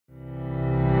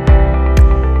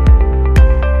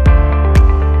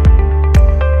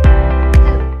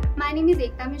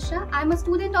I am a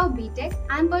student of BTech.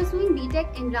 I am pursuing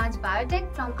BTech in branch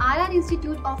Biotech from RR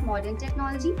Institute of Modern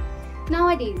Technology.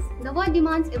 Nowadays, the world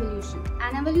demands evolution,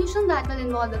 an evolution that will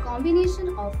involve the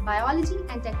combination of biology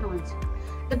and technology.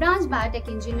 The branch Biotech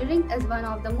Engineering is one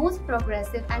of the most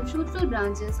progressive and fruitful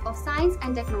branches of science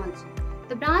and technology.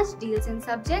 The branch deals in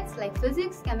subjects like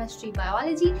physics, chemistry,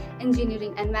 biology,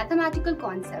 engineering, and mathematical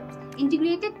concepts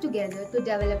integrated together to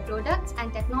develop products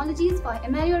and technologies for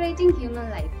ameliorating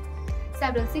human life.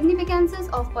 Several significances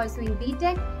of pursuing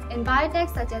BTech in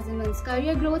biotech, such as immense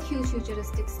career growth, huge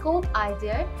futuristic scope, are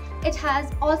there. It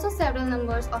has also several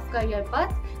numbers of career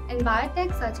paths in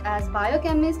biotech, such as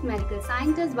biochemists, medical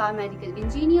scientists, biomedical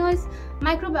engineers,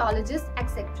 microbiologists,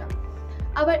 etc.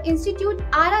 Our institute,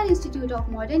 RR Institute of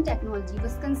Modern Technology,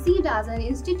 was conceived as an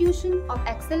institution of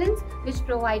excellence which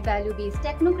provide value-based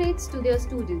technocrats to their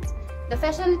students. The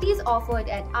facilities offered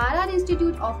at RR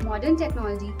Institute of Modern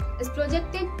Technology is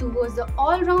projected towards the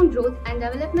all-round growth and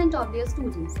development of their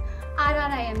students.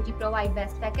 RRIMT provide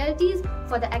best faculties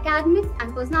for the academics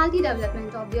and personality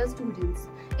development of their students.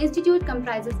 Institute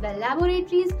comprises well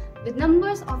laboratories with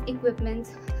numbers of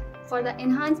equipments for the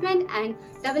enhancement and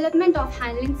development of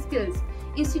handling skills.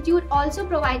 Institute also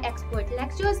provide expert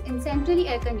lectures in centrally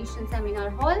air-conditioned seminar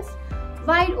halls,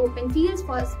 wide open fields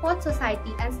for sports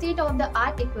society, and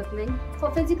state-of-the-art equipment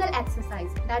for physical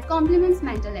exercise that complements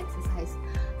mental exercise.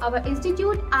 Our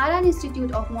institute, RR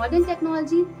Institute of Modern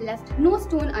Technology, left no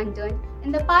stone unturned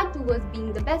in the path towards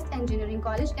being the best engineering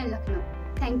college in Lucknow.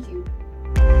 Thank you.